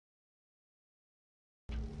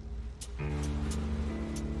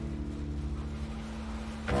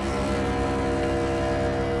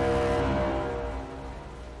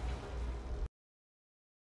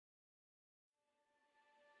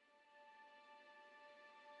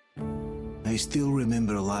I still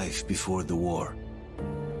remember life before the war.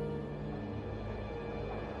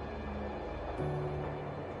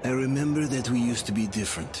 I remember that we used to be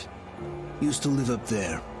different. Used to live up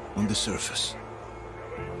there, on the surface.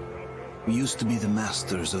 We used to be the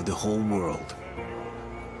masters of the whole world.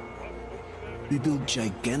 We built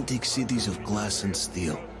gigantic cities of glass and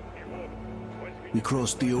steel. We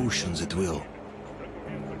crossed the oceans at will.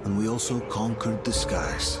 And we also conquered the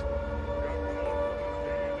skies.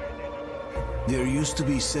 There used to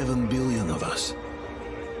be 7 billion of us.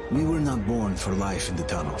 We were not born for life in the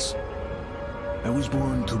tunnels. I was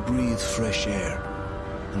born to breathe fresh air,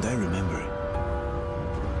 and I remember it.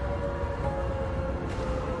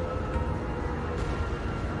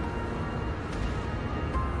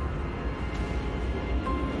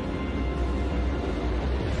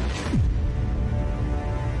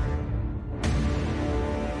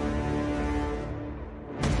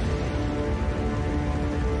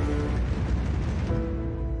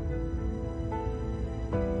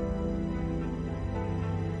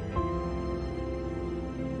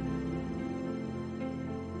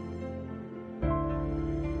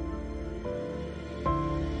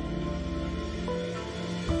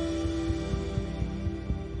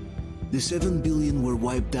 The 7 billion were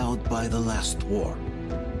wiped out by the last war.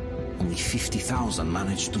 Only 50,000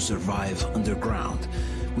 managed to survive underground,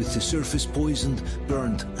 with the surface poisoned,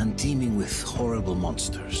 burned, and teeming with horrible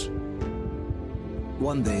monsters.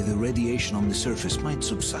 One day the radiation on the surface might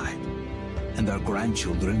subside, and our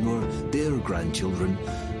grandchildren or their grandchildren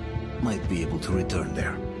might be able to return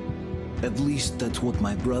there. At least that's what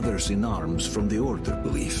my brothers in arms from the Order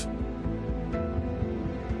believe.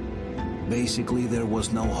 Basically, there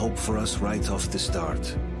was no hope for us right off the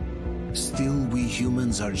start. Still, we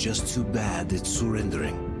humans are just too bad at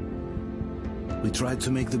surrendering. We tried to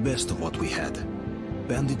make the best of what we had,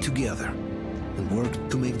 banded together, and worked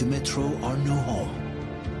to make the Metro our new home.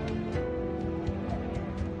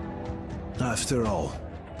 After all,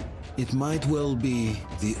 it might well be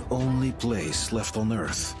the only place left on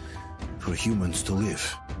Earth for humans to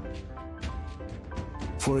live.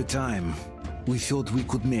 For a time, we thought we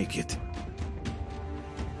could make it.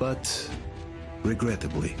 But,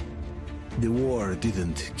 regrettably, the war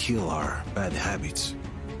didn't kill our bad habits.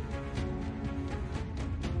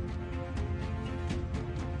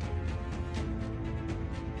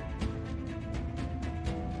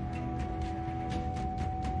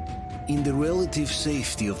 In the relative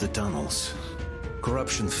safety of the tunnels,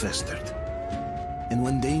 corruption festered. And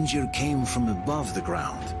when danger came from above the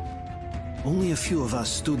ground, only a few of us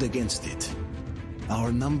stood against it,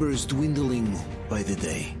 our numbers dwindling by the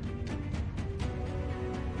day.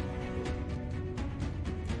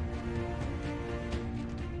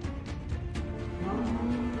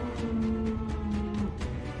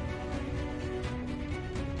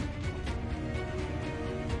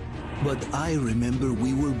 But I remember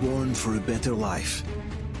we were born for a better life,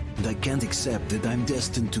 and I can't accept that I'm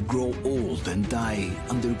destined to grow old and die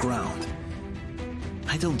underground.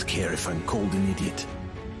 I don't care if I'm called an idiot.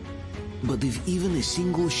 But if even a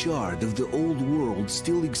single shard of the old world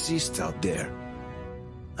still exists out there,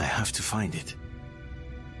 I have to find it.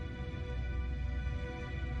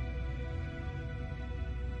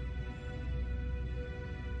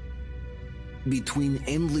 Between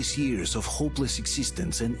endless years of hopeless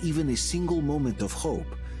existence and even a single moment of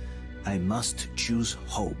hope, I must choose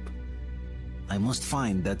hope. I must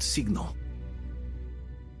find that signal.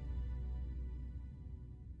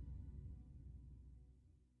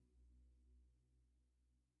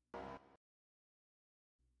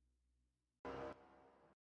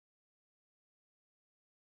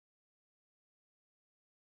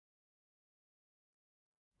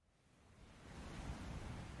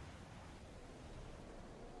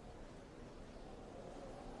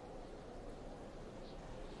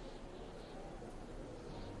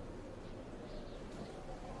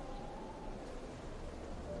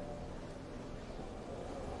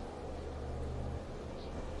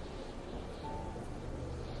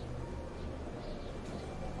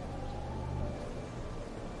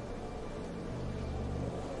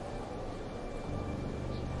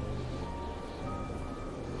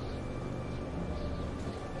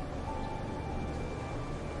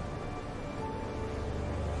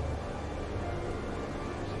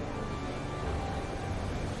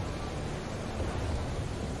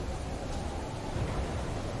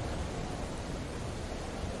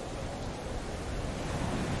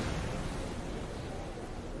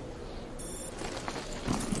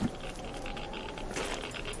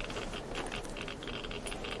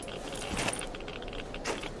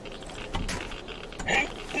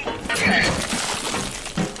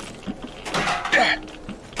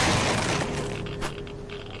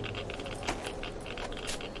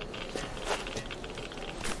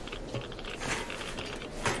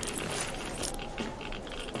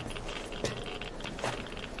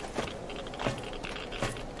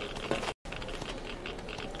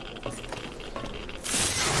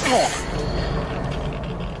 Oh.